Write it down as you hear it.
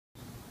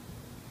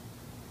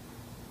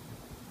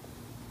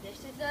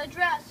This is the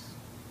address.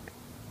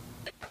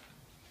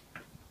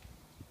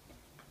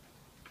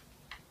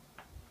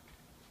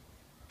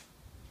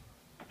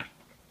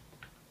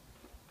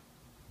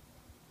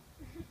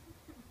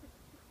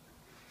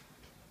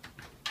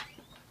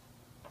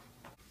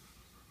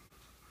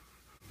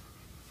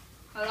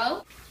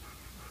 Hello?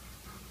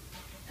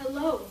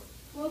 Hello.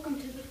 Welcome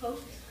to the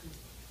focus.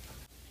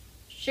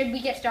 Should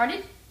we get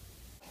started?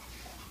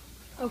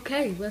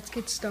 Okay, let's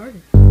get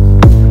started.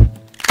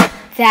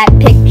 That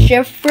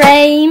picture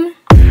frame,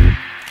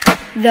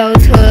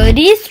 those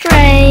hoodie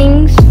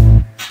strings,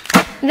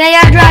 they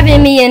are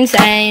driving me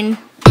insane.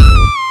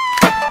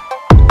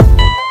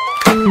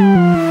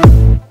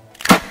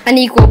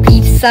 Unequal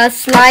pizza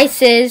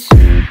slices,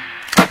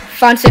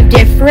 fonts of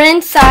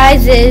different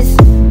sizes.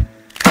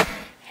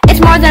 It's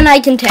more than I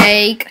can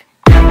take.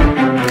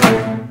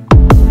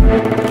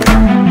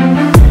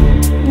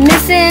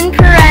 Missing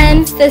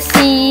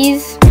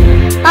parentheses,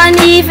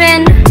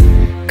 uneven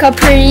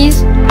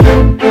capris,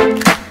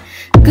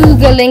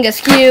 Googling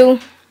askew.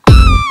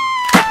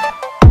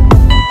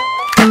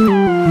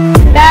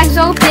 Bags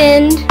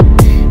opened,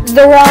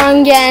 the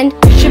wrong end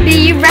should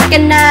be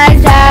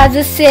recognized as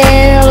a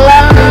sin,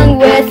 along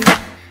with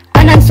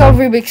an unsolved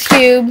Rubik's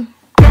Cube.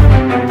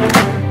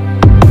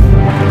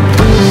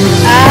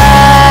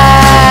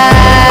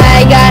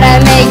 I gotta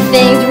make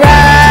things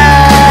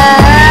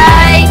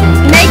right,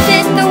 makes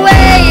it the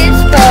way it's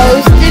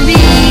supposed to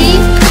be.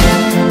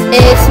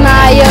 It's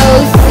my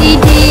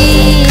OCD.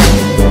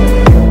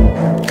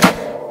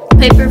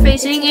 Paper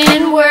facing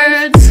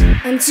inwards,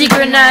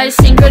 unsynchronized,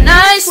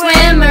 synchronized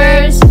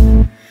swimmers.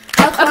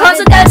 A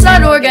closet that's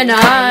not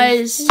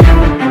organized.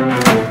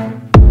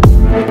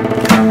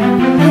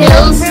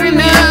 Hills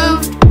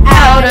removed,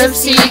 out of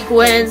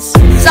sequence.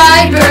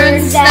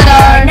 Sideburns that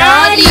are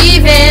not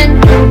even.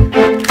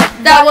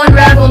 That one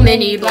rebel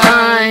mini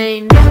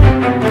blind.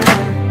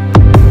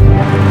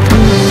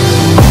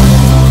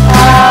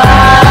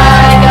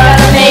 I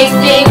gotta make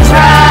things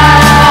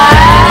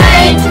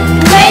right,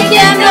 make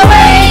them the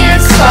way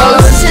it's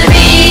supposed to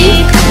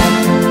be.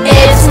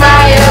 It's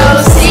my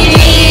OCD.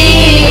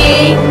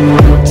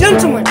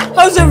 Gentlemen,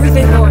 how's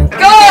everything going?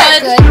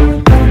 Good.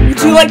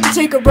 Would you like to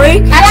take a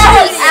break?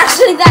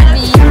 Actually, that'd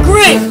be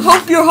Great!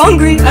 Hope you're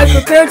hungry. I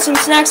prepared some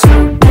snacks for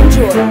you.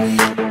 Enjoy.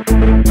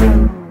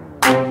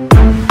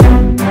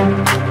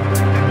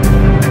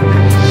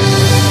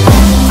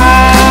 I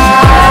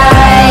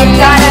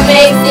gotta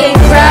make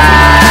things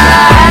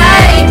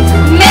right,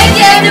 make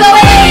them the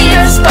way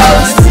they're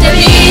supposed to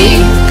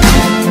be.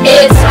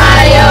 It's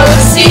my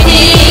OCD.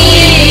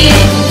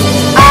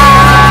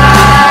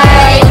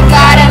 I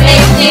gotta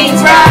make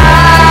things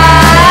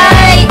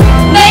right,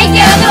 make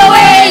them the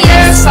way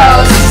they're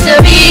supposed to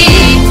be.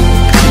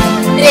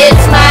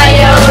 It's my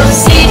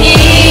OCD.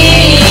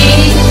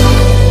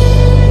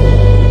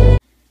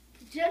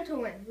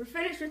 Gentlemen, we're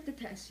finished with the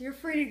test. You're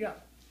free to go.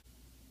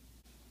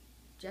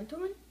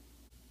 Gentlemen?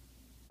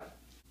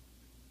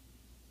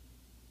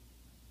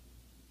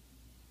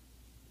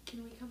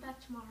 Can we come back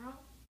tomorrow?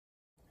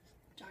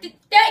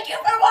 Thank you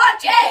for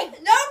watching!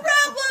 No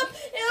problem!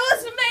 It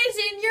was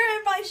amazing! You're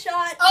in my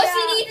shot!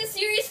 OCD is a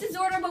serious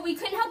disorder, but we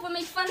couldn't help but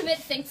make fun of it.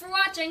 Thanks for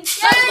watching.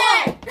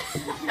 Yay!